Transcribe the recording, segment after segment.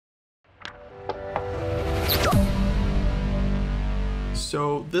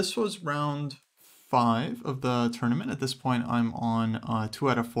So this was round 5 of the tournament. At this point, I'm on 2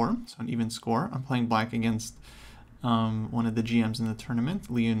 out of 4, so an even score. I'm playing black against one of the GMs in the tournament,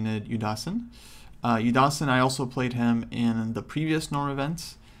 Leonid Yudasin. Yudasin, I also played him in the previous Norm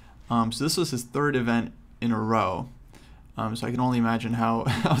events. So this was his 3rd event in a row. So I can only imagine how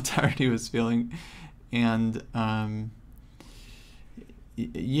tired he was feeling. And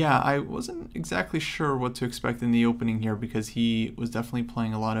yeah, I wasn't exactly sure what to expect in the opening here because he was definitely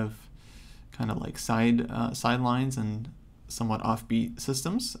playing a lot of kind of like sidelines and somewhat offbeat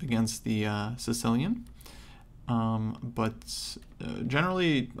systems against the Sicilian. But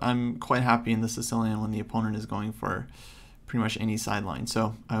generally, I'm quite happy in the Sicilian when the opponent is going for pretty much any sideline.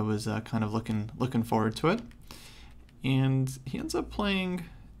 So I was kind of looking forward to it. And he ends up playing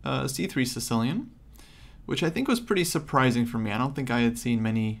C3 Sicilian, which I think was pretty surprising for me. I don't think I had seen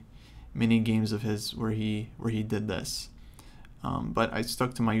many games of his where he did this. But I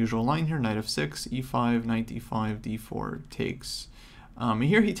stuck to my usual line here: knight f6, e5, knight d5, d4 takes.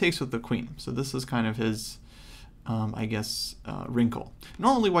 Here he takes with the queen. So this is kind of his, I guess, wrinkle.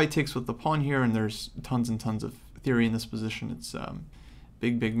 Normally white takes with the pawn here, and there's tons and tons of theory in this position. It's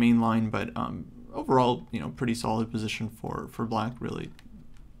big main line, but overall, pretty solid position for black. Really,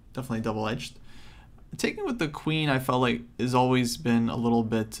 definitely double-edged. Taking with the queen, I felt like has always been a little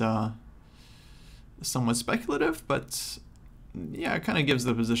bit somewhat speculative, but yeah, it kind of gives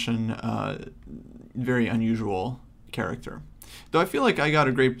the position very unusual character. Though I feel like I got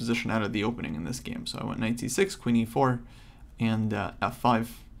a great position out of the opening in this game. So I went knight c6, queen e4, and f5.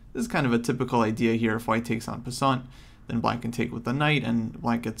 This is kind of a typical idea here. If white takes on passant, then black can take with the knight, and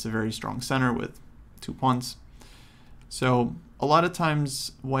black gets a very strong center with 2 pawns. So a lot of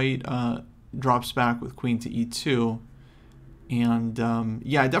times white drops back with queen to e2, and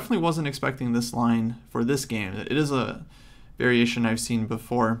yeah, I definitely wasn't expecting this line for this game. It is a variation I've seen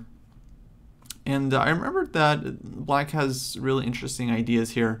before, and I remembered that black has really interesting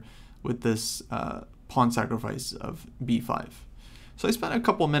ideas here with this pawn sacrifice of b5. So I spent a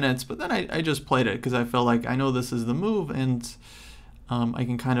couple minutes, but then I just played it because I felt like I know this is the move, and I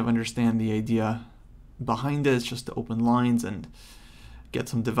can kind of understand the idea behind it. It's just to open lines and get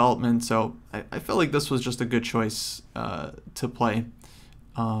some development. So I felt like this was just a good choice to play,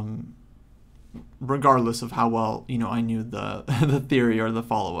 regardless of how well I knew the the theory or the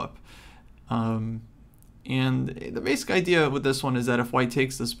follow-up. And the basic idea with this one is that if white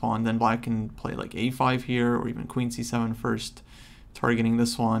takes this pawn, then black can play like a5 here, or even queen c7 first, targeting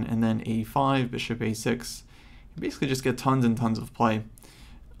this one, and then a5, bishop a6. You basically just get tons and tons of play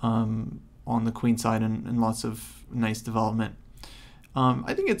on the queen side, and lots of nice development.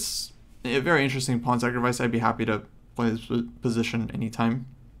 I think it's a very interesting pawn sacrifice. I'd be happy to play this position anytime.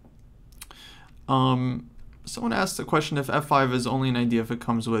 Someone asked the question if f5 is only an idea if it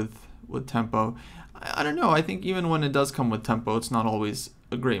comes with tempo. I don't know. I think even when it does come with tempo, it's not always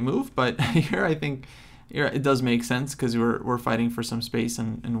a great move. But here I think it does make sense because we're fighting for some space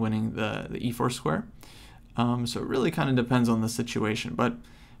and winning the e4 square. So it really kind of depends on the situation. But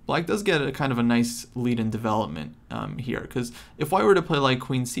black does get a kind of a nice lead in development here, because if white were to play like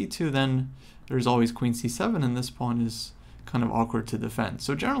queen c2, then there's always queen c7, and this pawn is kind of awkward to defend.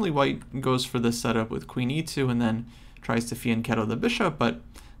 So generally white goes for this setup with queen e2 and then tries to fianchetto the bishop, but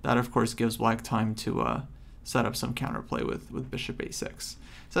that of course gives black time to set up some counterplay with bishop a6.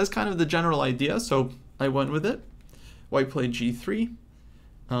 So that's kind of the general idea, so I went with it. White played g3.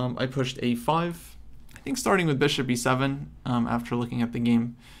 I pushed a5. I think starting with bishop e7 after looking at the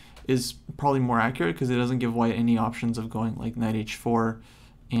game is probably more accurate because it doesn't give white any options of going like knight h4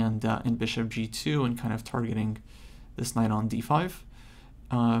 and bishop g2 and kind of targeting this knight on d5.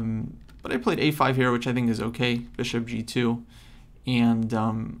 But I played a5 here, which I think is okay, bishop g2, and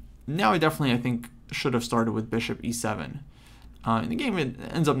now I think should have started with bishop e7. In the game it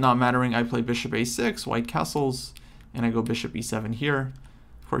ends up not mattering. I play bishop a6, white castles, and I go bishop e7 here.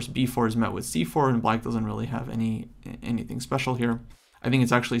 Of course, b4 is met with c4, and black doesn't really have anything special here. I think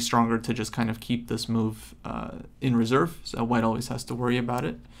it's actually stronger to just kind of keep this move in reserve, so white always has to worry about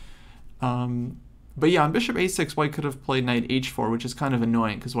it. But yeah, on bishop a6, white could have played knight h4, which is kind of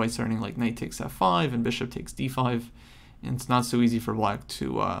annoying because white's starting like knight takes f5 and bishop takes d5, and it's not so easy for black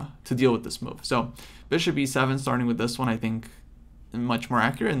to deal with this move. So bishop e7, starting with this one, I think much more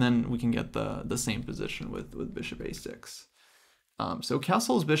accurate, and then we can get the same position with bishop a6. So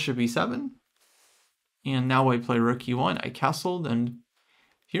castles bishop e7, and now I play rook e1. I castled, and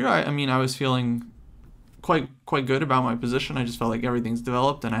here I was feeling quite good about my position. I just felt like everything's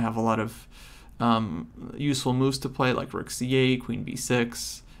developed, and I have a lot of useful moves to play, like rook c8, queen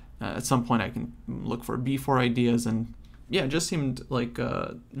b6. At some point I can look for b4 ideas, and yeah, it just seemed like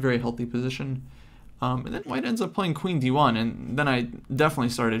a very healthy position. And then white ends up playing queen d1, and then I definitely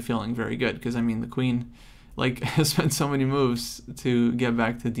started feeling very good, because I mean the queen like has spent so many moves to get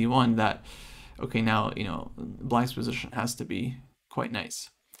back to d1 that, okay, now, you know, black's position has to be quite nice.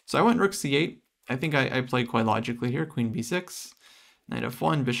 So I went rook c8. I think I played quite logically here. Queen b6, knight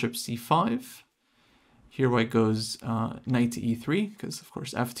f1, bishop c5. Here white goes knight to e3, because of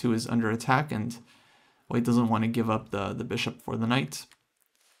course f2 is under attack, and white doesn't want to give up the bishop for the knight.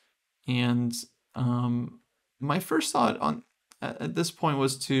 And my first thought at this point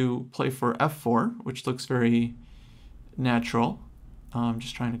was to play for f4, which looks very natural.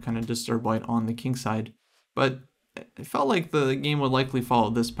 Just trying to kind of disturb white on the king side. But it felt like the game would likely follow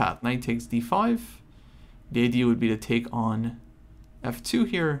this path. Knight takes d5. The idea would be to take on f2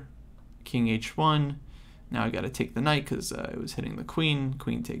 here, king h1. Now I got to take the knight because it was hitting the queen.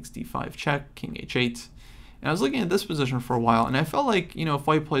 Queen takes d5 check, king h8. And I was looking at this position for a while, and I felt like, you know, if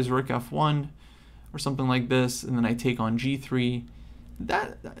white plays rook f1 or something like this, and then I take on g3,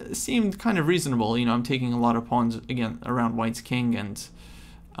 that seemed kind of reasonable. You know, I'm taking a lot of pawns, again, around white's king, and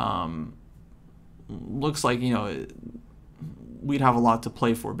looks like, you know, we'd have a lot to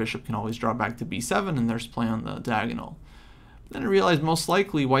play for. Bishop can always draw back to b7, and there's play on the diagonal. Then I realized most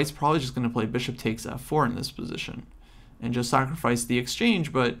likely white's probably just going to play bishop takes f4 in this position and just sacrifice the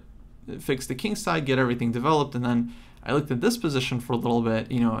exchange, but fix the king side, get everything developed. And then I looked at this position for a little bit,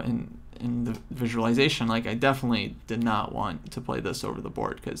 you know, in the visualization, like I definitely did not want to play this over the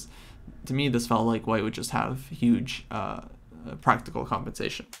board, because to me this felt like white would just have huge practical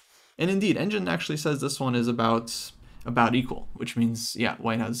compensation. And indeed, Engine actually says this one is about equal, which means, yeah,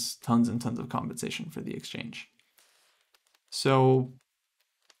 white has tons and tons of compensation for the exchange. So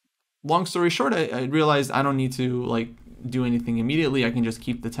long story short, I realized I don't need to like do anything immediately. I can just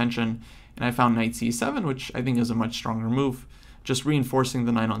keep the tension, and I found knight c7, which I think is a much stronger move, just reinforcing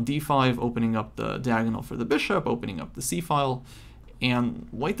the knight on d5, opening up the diagonal for the bishop, opening up the c-file, and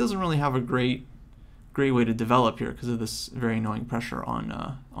white doesn't really have a great way to develop here because of this very annoying pressure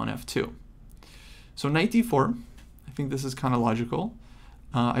on f2. So knight d4, I think this is kind of logical.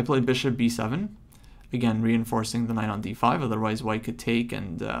 I played bishop b7, again reinforcing the knight on d5, otherwise white could take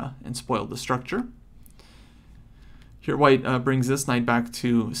and spoil the structure. Here white brings this knight back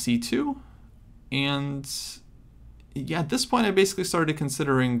to c2, and yeah, at this point I basically started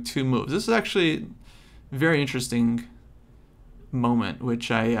considering two moves. This is actually a very interesting moment,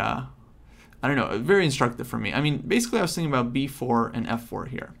 which I don't know, very instructive for me. I mean, basically I was thinking about b4 and f4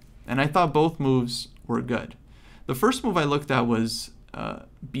 here, and I thought both moves were good. The first move I looked at was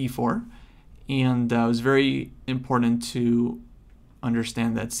b4, and it was very important to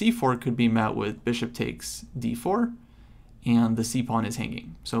understand that c4 could be met with bishop takes d4, and the c-pawn is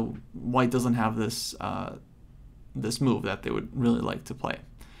hanging. So white doesn't have this this move that they would really like to play.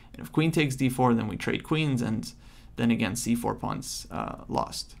 And if queen takes d4, then we trade queens, and then again c4 pawn's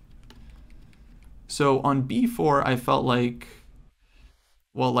lost. So on b4, I felt like,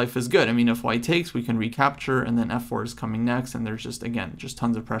 well, life is good. I mean, if white takes, we can recapture, and then f4 is coming next, and there's just, again, just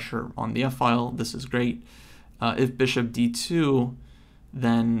tons of pressure on the f-file. This is great. If bishop d2,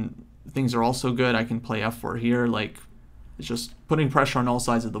 then things are also good. I can play f4 here. Like, it's just putting pressure on all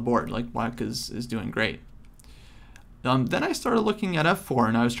sides of the board. Like, black is doing great. Then I started looking at f4,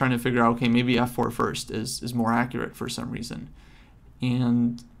 and I was trying to figure out, okay, maybe f4 first is more accurate for some reason.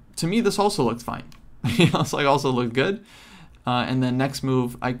 And to me, this also looked fine. It's like also looked good. And then next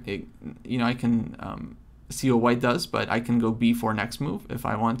move, I can see what white does, but I can go b4 next move if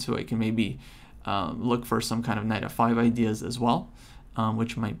I want to. I can maybe look for some kind of knight f5 ideas as well,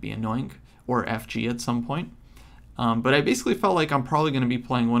 which might be annoying, or fg at some point. But I basically felt like I'm probably going to be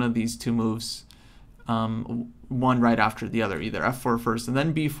playing one of these two moves, one right after the other, either f4 first and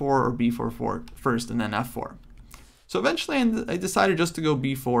then b4, or b4 first and then f4. So eventually I decided just to go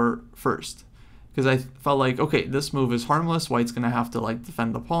b4 first, because I felt like, okay, this move is harmless. White's going to have to like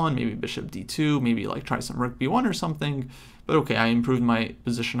defend the pawn, maybe bishop d2, maybe like try some rook b1 or something. But okay, I improved my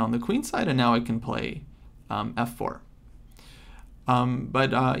position on the queen side, and now I can play f4.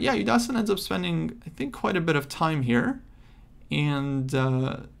 Yeah, Yudasin ends up spending, I think, quite a bit of time here, and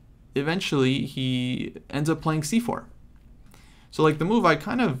eventually he ends up playing c4. So like the move I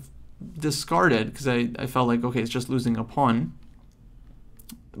kind of discarded because I felt like, okay, it's just losing a pawn.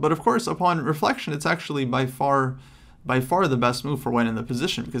 But of course, upon reflection, it's actually by far the best move for white in the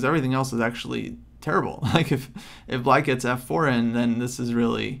position, because everything else is actually terrible. Like if black gets f4 in, then this is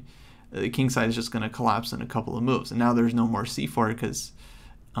really, the king side is just going to collapse in a couple of moves. And now there's no more c4 because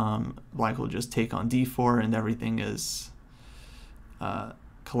black will just take on d4, and everything is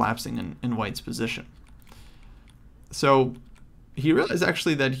collapsing in white's position. So he realized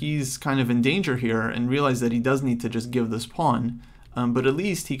actually that he's kind of in danger here and realized that he does need to just give this pawn, but at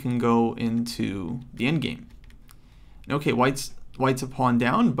least he can go into the endgame. Okay, white's a pawn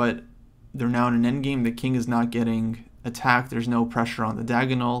down, but they're now in an endgame. The king is not getting attacked. There's no pressure on the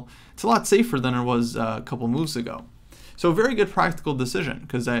diagonal. It's a lot safer than it was a couple moves ago. So a very good practical decision,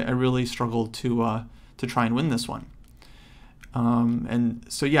 because I really struggled to try and win this one. And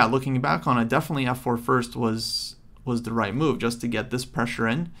so yeah, looking back on it, definitely f4 first was the right move, just to get this pressure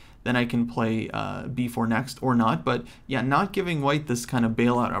in. Then I can play b4 next or not. But yeah, not giving white this kind of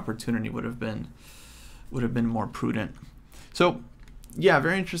bailout opportunity would have been more prudent. So yeah,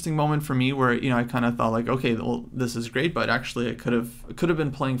 very interesting moment for me where, you know, I kind of thought like, okay, well, this is great, but actually it could have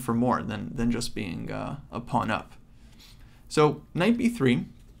been playing for more than just being a pawn up. So knight b3,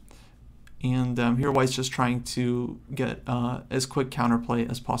 and here white's just trying to get as quick counterplay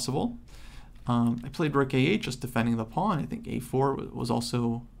as possible. I played rook a8, just defending the pawn. I think a4 was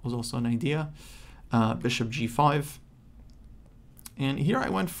also an idea. Bishop g5, and here I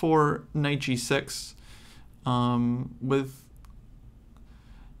went for knight g6.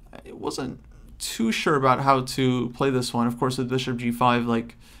 I wasn't too sure about how to play this one. Of course, with bishop g5,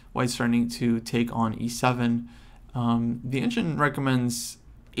 like white's starting to take on e7. The engine recommends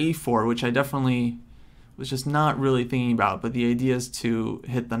a4, which I definitely was just not really thinking about. But the idea is to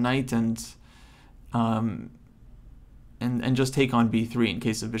hit the knight and just take on b3 in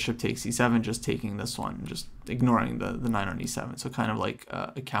case of bishop takes e7, just taking this one, just ignoring the knight on e7. So kind of like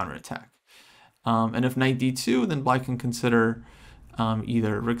a counterattack. And if knight d2, then black can consider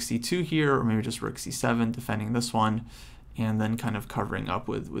either rook c2 here, or maybe just rook c7, defending this one, and then kind of covering up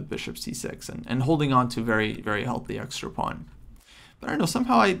with bishop c6 and holding on to very, very healthy extra pawn. But I don't know,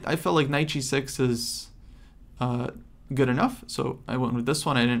 somehow I felt like knight g6 is good enough, so I went with this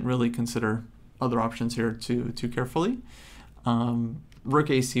one. I didn't really consider other options here too carefully. Rook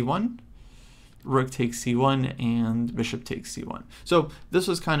a c1, rook takes c1, and bishop takes c1. So this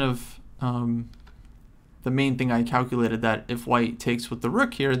was kind of the main thing I calculated, that if white takes with the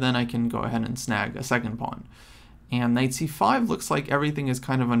rook here, then I can go ahead and snag a second pawn. And knight c5 looks like everything is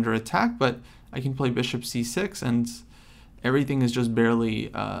kind of under attack, but I can play bishop c6 and everything is just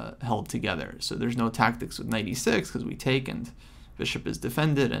barely held together. So there's no tactics with knight e6 because we take and bishop is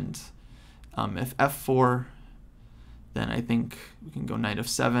defended. And if f4, then I think we can go knight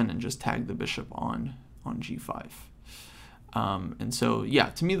f7 and just tag the bishop on g5. And so yeah,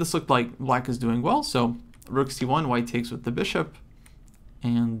 to me this looked like black is doing well. So rook c1, white takes with the bishop,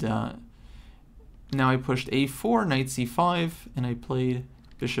 and now I pushed a4, knight c5, and I played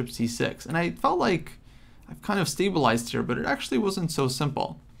bishop c6. And I felt like I've kind of stabilized here, but it actually wasn't so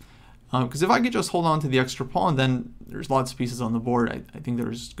simple. Because if I could just hold on to the extra pawn, then there's lots of pieces on the board. I think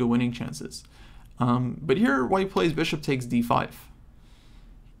there's good winning chances. But here white plays bishop takes d5.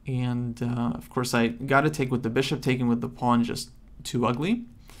 And of course I got to take with the bishop, taking with the pawn just too ugly.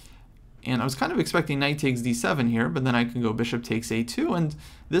 And I was kind of expecting knight takes d7 here, but then I can go bishop takes a2, and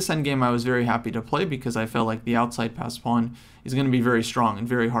this endgame I was very happy to play because I felt like the outside pass pawn is going to be very strong and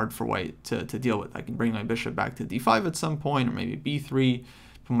very hard for white to deal with. I can bring my bishop back to d5 at some point, or maybe b3,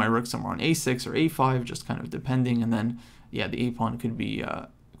 put my rook somewhere on a6 or a5, just kind of depending, and then yeah, the a pawn could be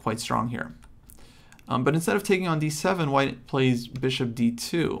quite strong here. But instead of taking on d7, white plays bishop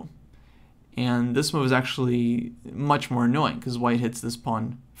d2. And this move is actually much more annoying because white hits this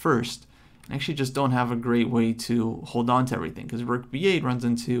pawn first. And actually just don't have a great way to hold on to everything, because rook b8 runs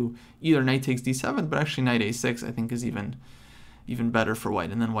into either knight takes d7, but actually knight a6 I think is even better for white.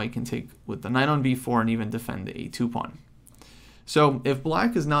 And then white can take with the knight on b4 and even defend the a2 pawn. So if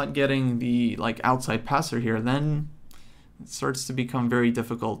black is not getting the outside passer here, then it starts to become very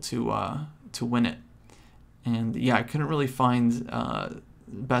difficult to win it. And yeah, I couldn't really find the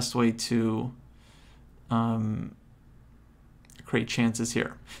best way to create chances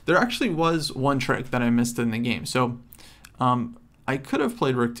here. There actually was one trick that I missed in the game. So I could have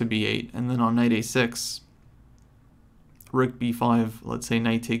played rook to b8, and then on knight a6, rook b5, let's say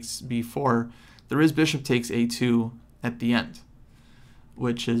knight takes b4, there is bishop takes a2 at the end,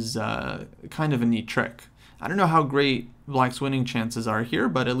 which is kind of a neat trick. I don't know how great black's winning chances are here,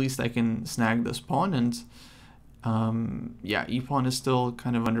 but at least I can snag this pawn, and yeah, e-pawn is still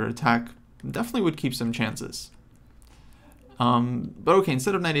kind of under attack. Definitely would keep some chances. But okay,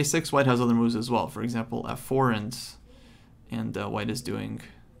 instead of knight a6, white has other moves as well. For example, f4, and white is doing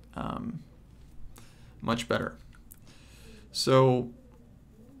much better. So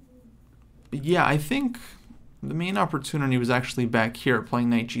yeah, I think the main opportunity was actually back here, playing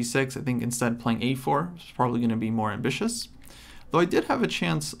knight g6. I think instead playing a4 is probably going to be more ambitious. Though I did have a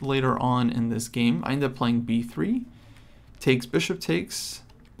chance later on in this game. I ended up playing b3, takes, bishop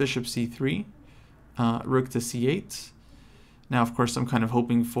c3, rook to c8. Now, of course, I'm kind of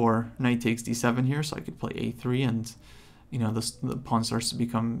hoping for knight takes d7 here, so I could play a3, and you know the pawn starts to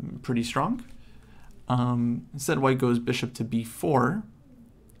become pretty strong. Instead, white goes bishop to b4,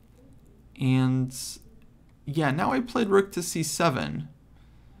 and yeah, now I played rook to c7,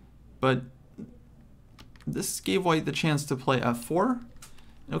 but this gave white the chance to play f4.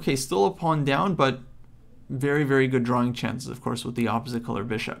 Okay, still a pawn down, but very, very good drawing chances, of course, with the opposite color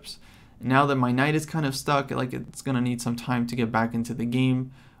bishops. Now that my knight is kind of stuck, like it's going to need some time to get back into the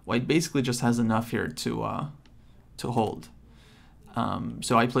game, white basically just has enough here to hold.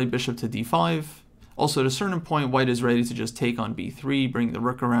 So I played bishop to d5. Also, at a certain point, white is ready to just take on b3, bring the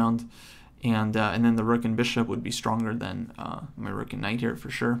rook around, and then the rook and bishop would be stronger than my rook and knight here for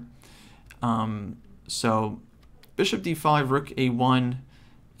sure. So bishop d5, rook a1,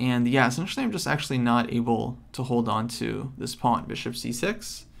 and yeah, essentially I'm just actually not able to hold on to this pawn. Bishop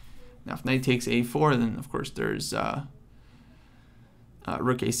c6. Now, if knight takes a4, then of course there's rook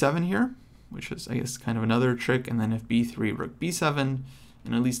a7 here, which is, I guess, kind of another trick. And then if b3, rook b7,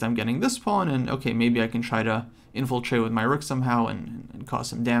 and at least I'm getting this pawn. And okay, maybe I can try to infiltrate with my rook somehow and cause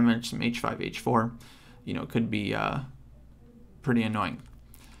some damage, some h5, h4. You know, could be pretty annoying.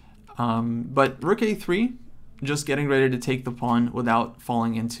 But rook a3, just getting ready to take the pawn without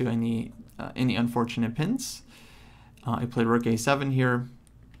falling into any unfortunate pins. I played rook a7 here.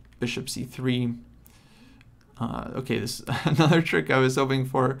 Bishop c3. Okay, this is another trick I was hoping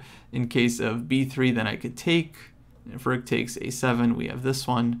for. In case of b3, then I could take. If rook takes a7, we have this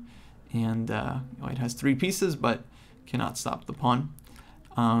one. And white has 3 pieces, but cannot stop the pawn.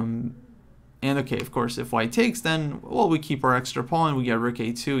 And okay, of course, if white takes, then, well, we keep our extra pawn. We get rook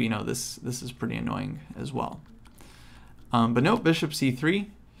a2. You know, this is pretty annoying as well. But no, bishop c3.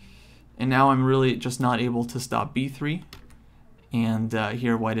 And now I'm really just not able to stop b3. And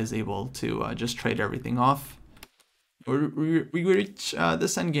here white is able to just trade everything off. We reach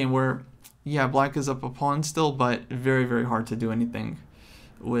this endgame where, yeah, black is up a pawn still, but very, very hard to do anything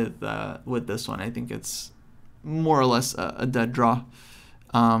with this one. I think it's more or less a dead draw.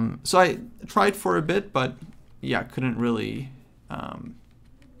 So I tried for a bit, but yeah, couldn't really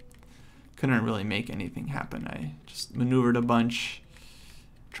make anything happen. I just maneuvered a bunch,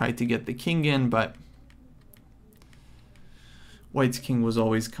 tried to get the king in, but white's king was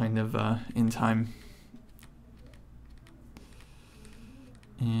always kind of in time.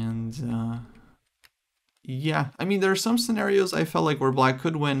 And yeah, I mean, there are some scenarios I felt like where black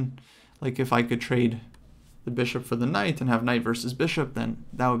could win. Like if I could trade the bishop for the knight and have knight versus bishop, then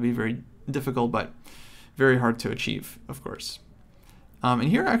that would be very difficult, but very hard to achieve, of course. And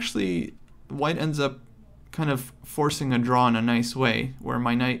here actually white ends up kind of forcing a draw in a nice way, where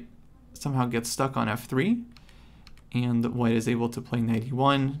my knight somehow gets stuck on f3. And white is able to play knight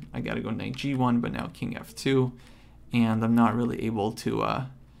e1. I gotta go knight g1, but now king f2. And I'm not really able to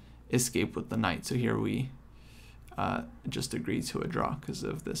escape with the knight. So here we just agree to a draw because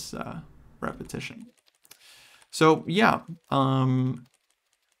of this repetition. So yeah, my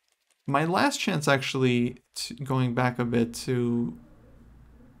last chance actually, going back a bit to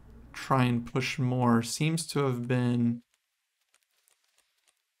try and push more, seems to have been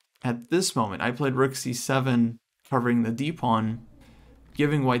at this moment. I played rook c7, covering the d-pawn,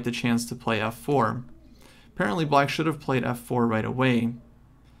 giving white the chance to play f4. Apparently black should have played f4 right away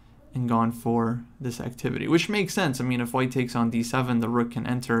and gone for this activity, which makes sense. I mean, if white takes on d7, the rook can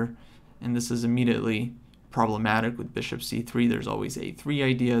enter, and this is immediately problematic with bishop c3. There's always a3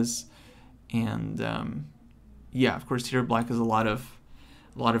 ideas, and yeah, of course here black has a lot of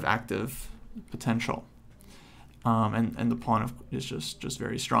active potential, and the pawn is just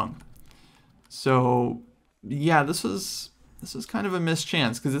very strong. So yeah, this was kind of a missed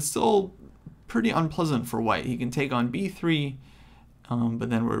chance because it's still pretty unpleasant for white. He can take on b3, but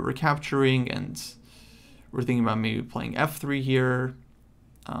then we're recapturing, and we're thinking about maybe playing f3 here,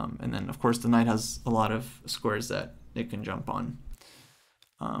 and then of course the knight has a lot of squares that it can jump on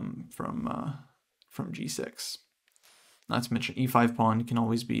from g6. Not to mention e5 pawn can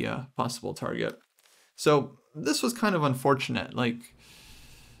always be a possible target. So this was kind of unfortunate. Like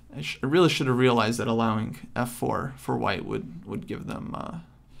I really should have realized that allowing f4 for white would give them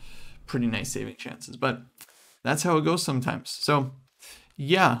pretty nice saving chances, but that's how it goes sometimes. So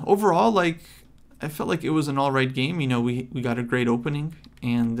yeah, overall, like I felt like it was an all right game. You know, we got a great opening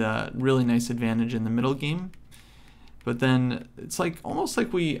and really nice advantage in the middle game, but then it's like almost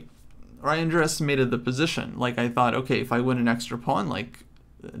like I underestimated the position. Like I thought, okay, if I win an extra pawn, like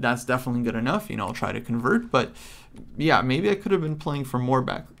that's definitely good enough. You know, I'll try to convert, but yeah, maybe I could have been playing for more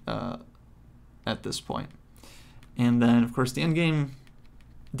back at this point. And then, of course, the endgame,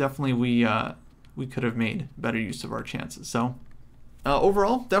 definitely we could have made better use of our chances. So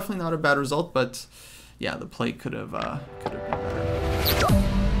overall, definitely not a bad result, but yeah, the play could have been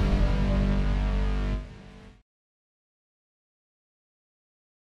better.